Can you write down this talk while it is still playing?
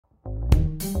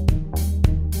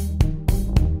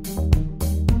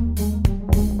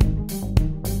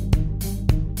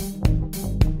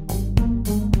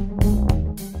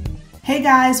Hey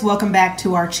guys, welcome back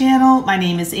to our channel. My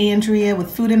name is Andrea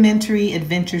with Foodimentary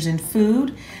Adventures in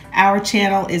Food. Our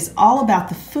channel is all about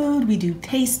the food. We do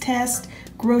taste tests,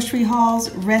 grocery hauls,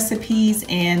 recipes,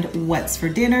 and what's for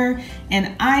dinner.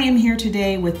 And I am here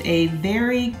today with a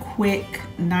very quick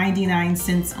 99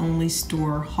 cents only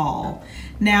store haul.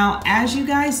 Now, as you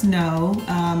guys know,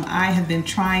 I have been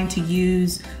trying to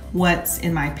use what's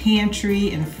in my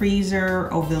pantry and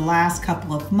freezer over the last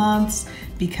couple of months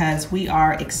because we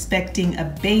are expecting a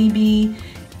baby,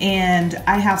 and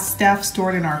I have stuff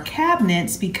stored in our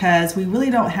cabinets because we really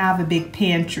don't have a big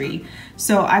pantry.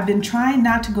 So I've been trying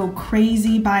not to go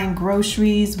crazy buying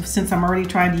groceries since I'm already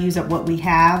trying to use up what we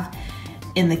have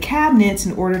in the cabinets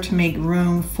in order to make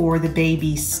room for the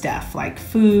baby stuff like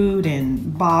food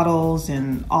and bottles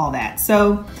and all that.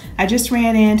 So I just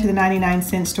ran into the 99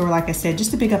 cent store, like I said,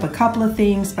 just to pick up a couple of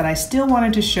things, but I still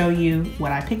wanted to show you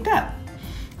what I picked up.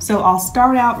 So I'll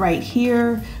start out right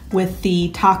here with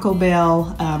the Taco Bell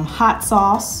hot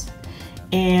sauce.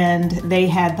 And they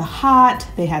had the hot,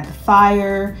 they had the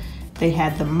fire, they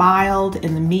had the mild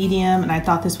and the medium, and I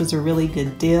thought this was a really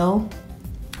good deal.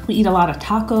 We eat a lot of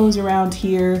tacos around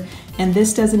here, and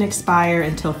this doesn't expire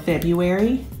until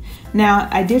February. Now,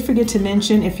 I did forget to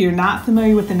mention, if you're not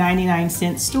familiar with the 99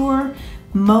 cent store,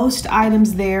 most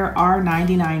items there are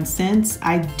 99 cents.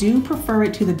 I do prefer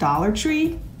it to the Dollar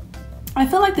Tree. I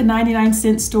feel like the 99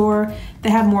 cent store, they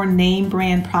have more name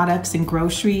brand products and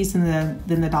groceries than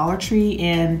the Dollar Tree,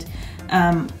 and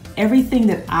everything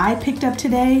that I picked up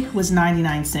today was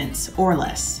 99 cents or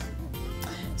less.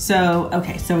 So,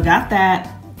 okay, so we got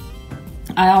that.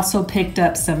 I also picked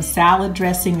up some salad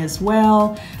dressing as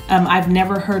well. I've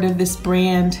never heard of this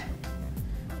brand.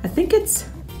 I think it's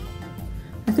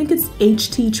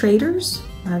HT Traders.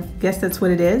 I guess that's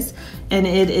what it is. And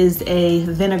it is a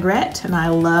vinaigrette, and I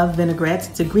love vinaigrettes.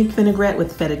 It's a Greek vinaigrette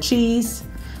with feta cheese,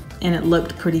 and it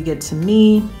looked pretty good to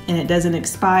me. And it doesn't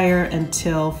expire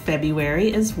until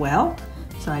February as well.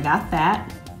 So I got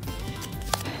that.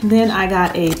 Then I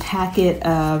got a packet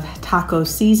of taco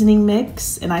seasoning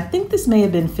mix, and I think this may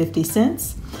have been 50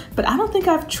 cents, but I don't think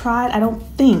I've tried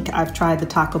the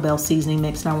Taco Bell seasoning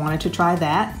mix, and I wanted to try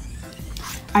that.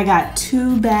 I got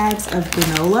 2 bags of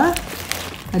granola.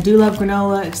 I do love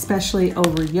granola, especially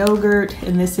over yogurt,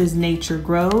 and this is Nature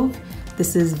Grove.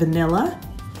 This is vanilla.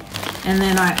 And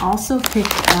then I also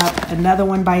picked up another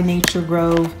one by Nature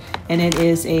Grove, and it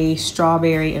is a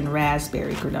strawberry and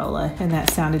raspberry granola, and that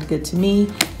sounded good to me.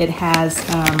 It has,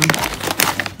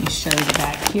 let me show you the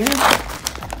back here.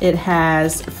 It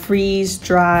has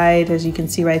freeze-dried, as you can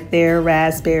see right there,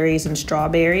 raspberries and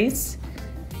strawberries.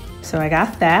 So I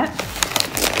got that.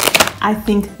 I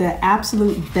think the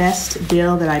absolute best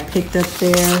deal that I picked up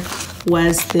there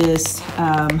was this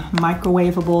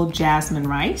microwavable jasmine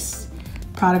rice,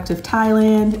 product of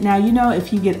Thailand. Now, you know,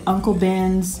 if you get Uncle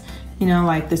Ben's, you know,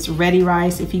 like this ready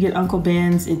rice, if you get Uncle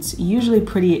Ben's, it's usually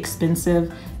pretty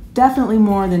expensive, definitely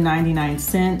more than 99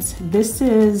 cents. This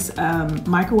is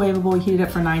microwavable, you heat it up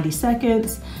for 90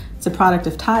 seconds. It's a product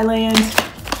of Thailand.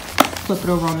 Flip it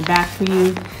over on the back for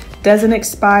you. Doesn't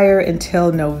expire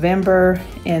until November,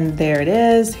 and there it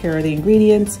is. Here are the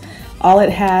ingredients. All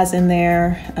it has in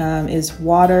there is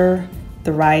water,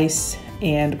 the rice,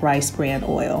 and rice bran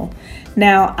oil.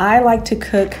 Now, I like to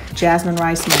cook jasmine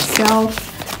rice myself,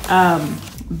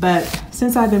 but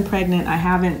since I've been pregnant, I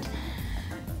haven't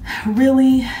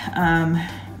really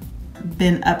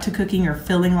been up to cooking or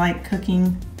feeling like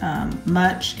cooking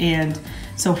much, and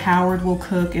so Howard will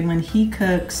cook, and when he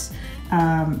cooks,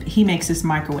 he makes this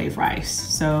microwave rice.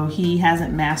 So he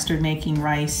hasn't mastered making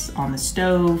rice on the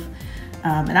stove.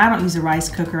 And I don't use a rice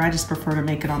cooker. I just prefer to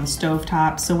make it on the stove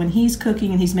top. So when he's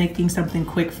cooking and he's making something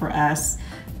quick for us,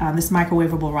 this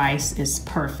microwavable rice is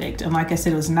perfect. And like I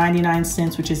said, it was 99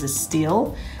 cents, which is a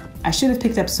steal. I should have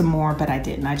picked up some more, but I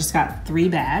didn't. I just got 3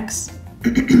 bags.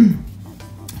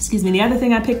 Excuse me. The other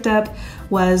thing I picked up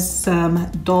was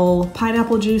some Dole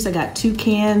pineapple juice. I got 2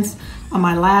 cans. On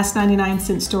my last 99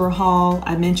 cent store haul,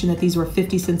 I mentioned that these were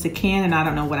 50 cents a can, and I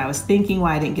don't know what I was thinking,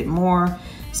 why I didn't get more.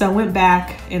 So I went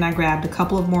back and I grabbed a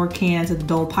couple of more cans of the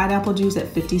Dole pineapple juice at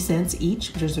 50 cents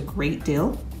each, which is a great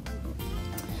deal.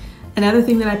 Another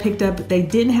thing that I picked up, they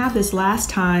didn't have this last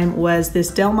time, was this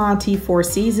Del Monte 4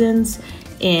 Seasons,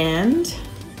 and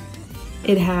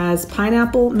it has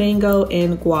pineapple, mango,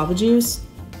 and guava juice.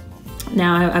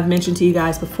 Now, I've mentioned to you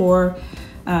guys before,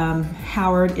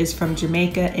 Howard is from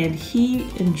Jamaica, and he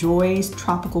enjoys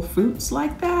tropical fruits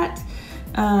like that.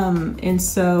 And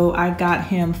so I got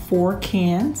him 4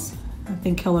 cans. I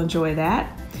think he'll enjoy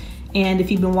that. And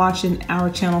if you've been watching our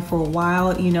channel for a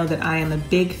while, you know that I am a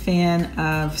big fan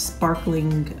of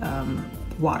sparkling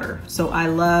water. So I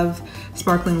love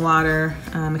sparkling water,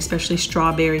 especially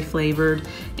strawberry flavored.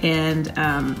 And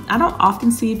I don't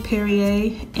often see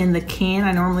Perrier in the can.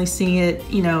 I normally see it,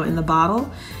 you know, in the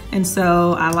bottle. And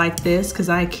so I like this because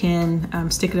I can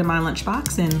stick it in my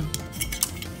lunchbox,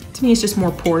 and to me it's just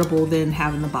more portable than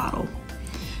having the bottle.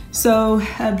 So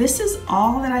this is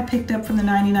all that I picked up from the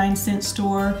 99-cent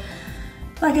store.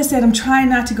 Like I said, I'm trying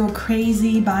not to go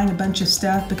crazy buying a bunch of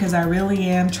stuff because I really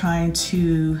am trying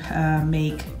to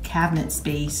make cabinet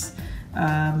space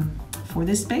for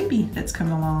this baby that's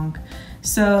coming along.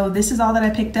 So this is all that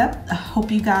I picked up. I hope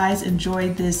you guys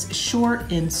enjoyed this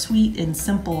short and sweet and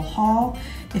simple haul.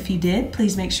 If you did,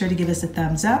 please make sure to give us a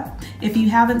thumbs up. If you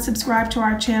haven't subscribed to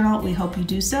our channel, we hope you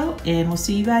do so, and we'll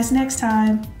see you guys next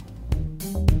time.